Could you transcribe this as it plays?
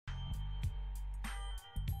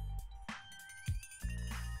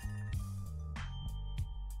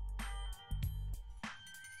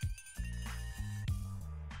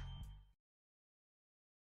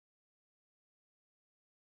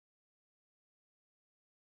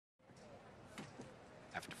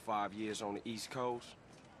5 years on the East Coast,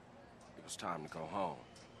 it was time to go home.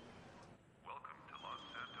 Welcome to Los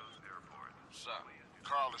Santos Airport. What's up?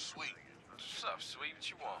 Carl is sweet. What's up, sweet? What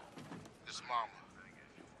you want? His mama.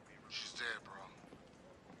 She's dead, bro.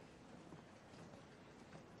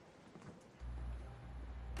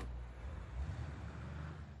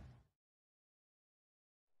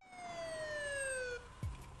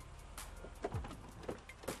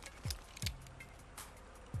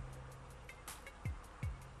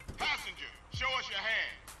 Passenger, show us your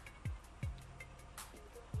hand.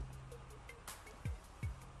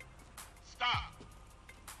 Stop.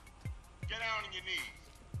 Get down on your knees.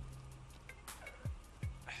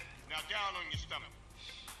 Now down on your stomach.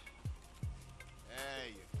 There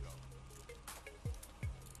you go.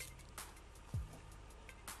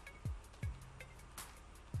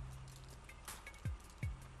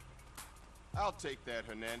 I'll take that,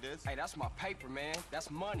 Hernandez. Hey, that's my paper, man.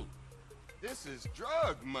 That's money. This is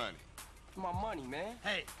drug money. It's my money, man.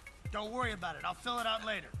 Hey, don't worry about it. I'll fill it out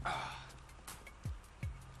later.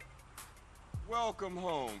 Welcome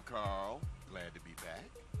home, Carl. Glad to be back.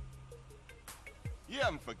 You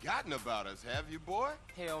haven't forgotten about us, have you, boy?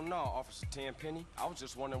 Hell no, Officer Tenpenny. I was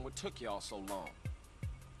just wondering what took y'all so long.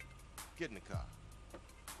 Get in the car.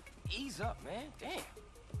 Ease up, man. Damn.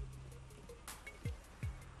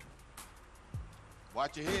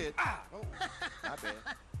 Watch your head. Ah! Oh, my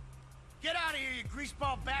bad. Get out of here, you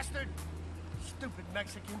greaseball bastard! Stupid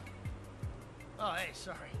Mexican. Oh, hey,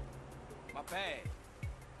 sorry. My bag.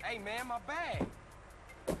 Hey, man, my bag.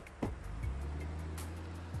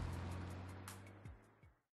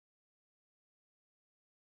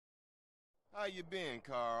 How you been,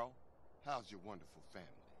 Carl? How's your wonderful family?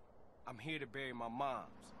 I'm here to bury my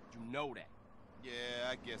moms. You know that.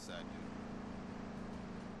 Yeah, I guess I do.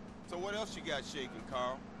 So what else you got shaking,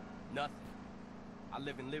 Carl? Nothing. I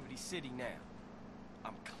live in Liberty City now.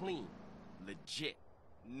 I'm clean. Legit.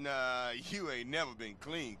 Nah, you ain't never been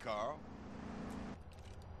clean, Carl.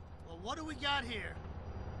 Well, what do we got here?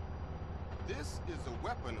 This is a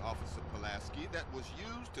weapon, Officer Pulaski, that was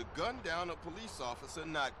used to gun down a police officer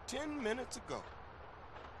not 10 minutes ago.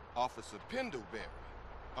 Officer Pendlebury.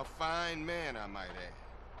 A fine man, I might add.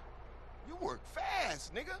 You work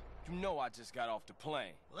fast, nigga. You know I just got off the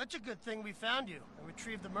plane. Well, that's a good thing we found you and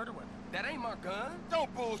retrieved the murder weapon. That ain't my gun.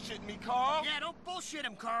 Don't bullshit me, Carl. Yeah, don't bullshit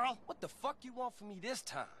him, Carl. What the fuck you want from me this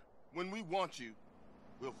time? When we want you,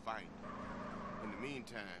 we'll find you. In the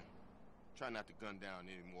meantime, try not to gun down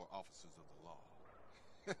any more officers of the law.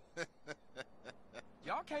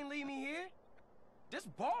 Y'all can't leave me here. This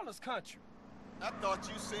baller's country. I thought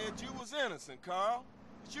you said you was innocent, Carl.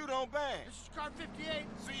 But you don't bang. This is car 58.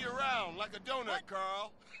 See you around like a donut, What?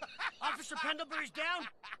 Carl. Officer Pendlebury's down.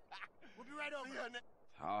 We'll be right over.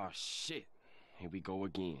 Oh, shit. Here we go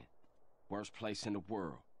again. Worst place in the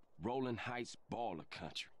world. Rolling Heights baller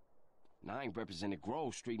country. Now, I ain't represented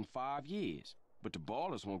Grove Street in 5 years, but the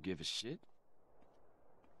ballers won't give a shit.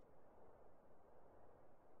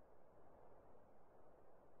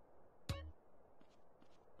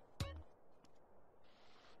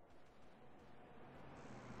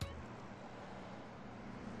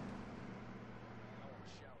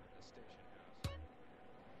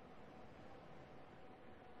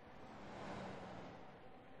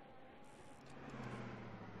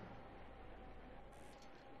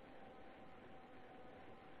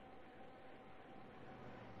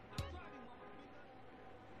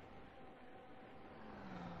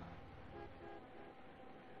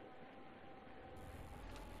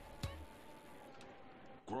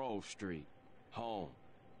 Grove Street. Home.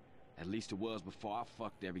 At least it was before I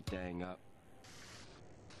fucked everything up.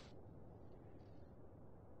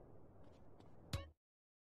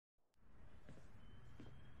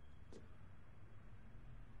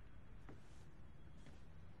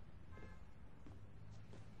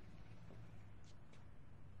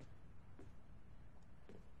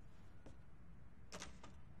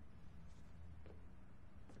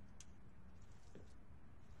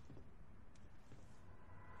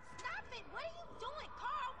 What are you doing,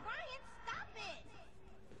 Carl? Brian, stop it!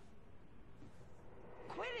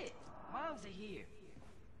 Quit it! Moms are here.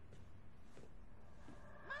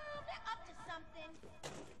 Mom, they're up to something.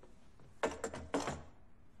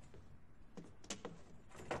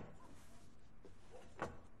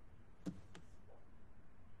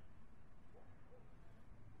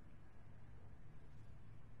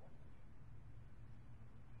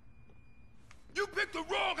 You picked the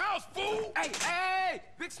wrong house, fool! Hey, hey!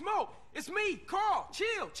 Big Smoke! It's me, Carl!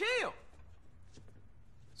 Chill, chill!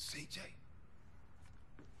 CJ?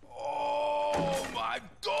 Oh, my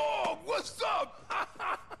dog! What's up?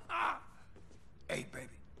 Hey,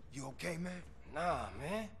 baby, you okay, man? Nah,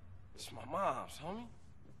 man.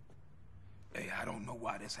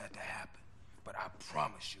 this had to happen. But I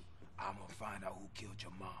promise you, I'm gonna find out who killed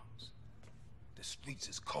your moms. The streets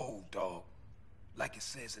is cold, dog. Like it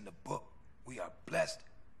says in the book, we are blessed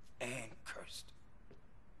and cursed.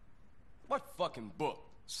 What fucking book?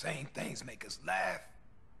 Same things make us laugh,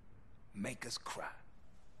 make us cry.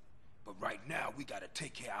 But right now, we gotta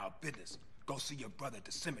take care of our business. Go see your brother at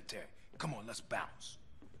the cemetery. Come on, let's bounce.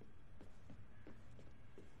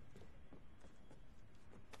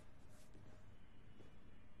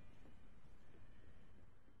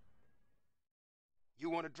 You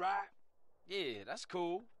wanna drive? Yeah, that's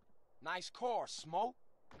cool. Nice car, Smoke.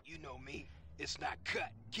 You know me. It's not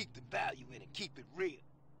cut. Keep the value in it. Keep it real.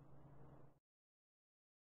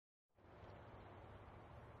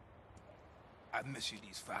 I miss you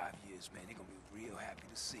these 5 years, man. They're gonna be real happy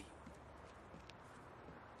to see you.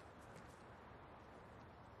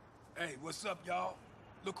 Hey, what's up, y'all?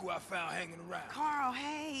 Look who I found hanging around. Carl,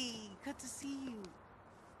 hey, good to see you.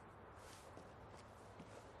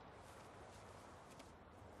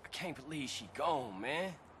 I can't believe she gone,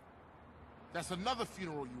 man. That's another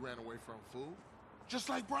funeral you ran away from, fool. Just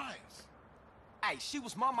like Brian's. Hey, she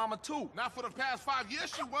was my mama too. Not for the past 5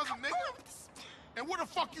 years she wasn't, nigga. And where the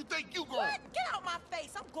fuck you think you going? What? Get out my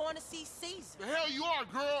face. I'm going to see Caesar. The hell you are,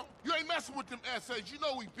 girl. You ain't messing with them essays. You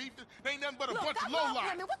know we beefed it. They ain't nothing but a Look, bunch I of love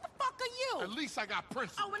lowlife. women. What the fuck are you? At least I got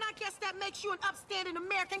principles. Oh, and I guess that makes you an upstanding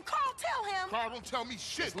American. Carl, tell him. Carl, don't tell me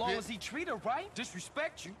shit, As long bitch. as he treat her right,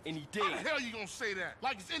 disrespect you, and he did. How the hell you gonna say that?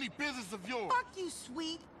 Like it's any business of yours. Fuck you,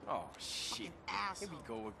 sweet. Oh, shit. Asshole. Here we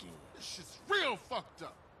go again. This shit's real fucked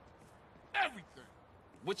up. Everything.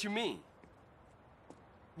 What you mean?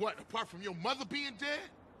 What, apart from your mother being dead?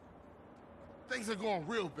 Things are going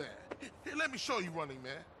real bad. Here, let me show you running,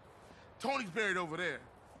 man. Tony's buried over there.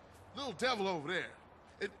 Little devil over there.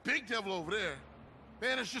 And big devil over there.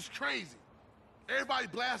 Man, it's just crazy. Everybody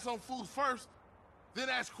blasts on fools first, then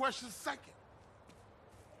ask questions second.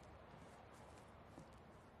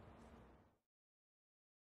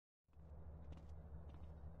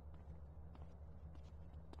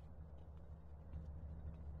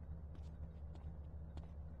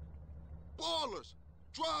 Ballers,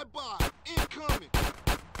 drive-by, incoming.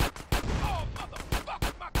 Oh,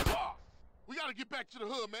 motherfucker, my car! We gotta get back to the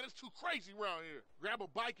hood, man. It's too crazy around here. Grab a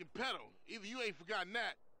bike and pedal. Either you ain't forgotten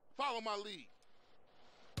that. Follow my lead.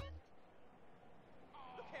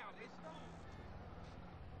 Look how they stole.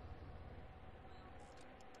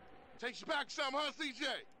 Takes you back some, huh,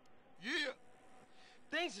 CJ? Yeah.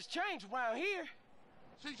 Things has changed around here.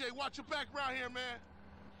 CJ, watch your back around here, man.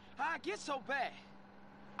 How'd I get so bad?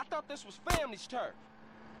 I thought this was family's turf.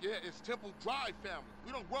 Yeah, it's Temple Drive family.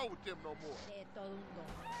 We don't roll with them no more. De todo un don.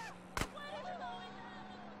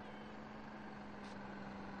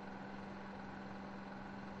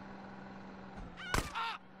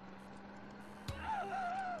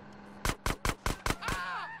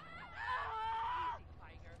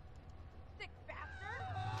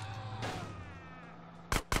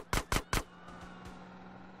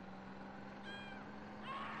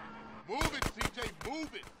 Move it, CJ, move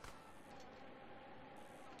it.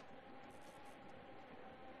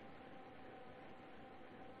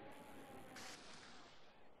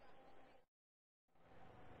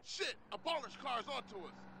 Shit, a baller's car's onto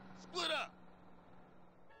us. Split up.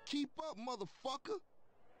 Keep up, motherfucker.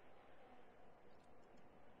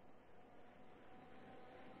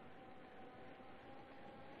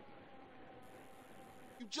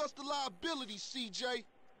 You just a liability, CJ.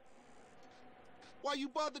 Why you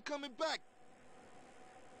bother coming back?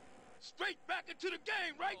 Straight back into the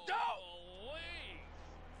game, right, dog?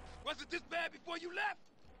 Wasn't this bad before you left?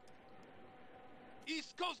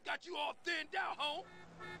 East Coast got you all thinned out, home.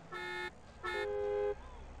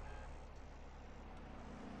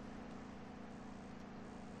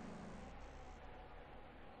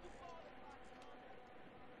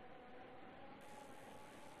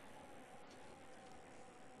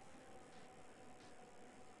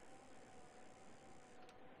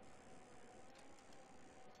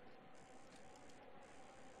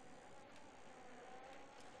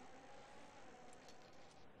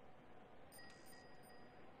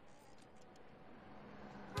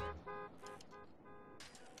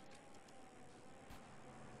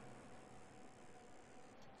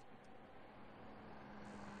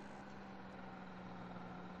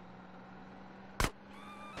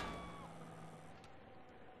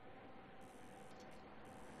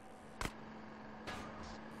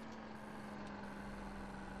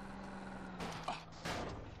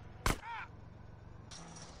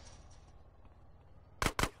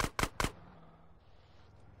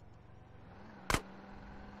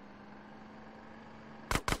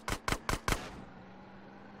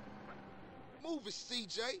 it,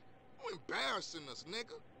 CJ. You embarrassing us,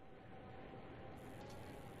 nigga.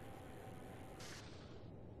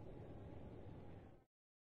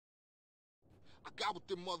 I got with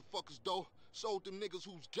them motherfuckers, though. Sold them niggas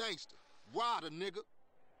who's gangster. Rider, nigga.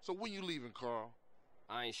 So when you leaving, Carl?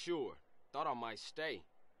 I ain't sure. Thought I might stay.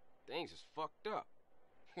 Things is fucked up.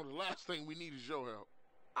 Well, the last thing we need is your help.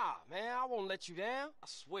 Ah, man, I won't let you down. I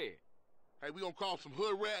swear. Hey, we gonna call some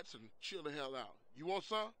hood rats and chill the hell out. You want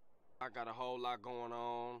some? I got a whole lot going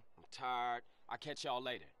on. I'm tired. I'll catch y'all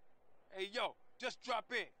later. Hey, yo, just drop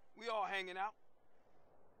in. We all hanging out.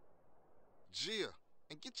 Gia,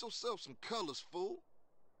 and get yourself some colors, fool.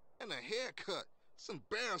 And a haircut. It's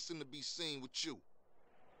embarrassing to be seen with you.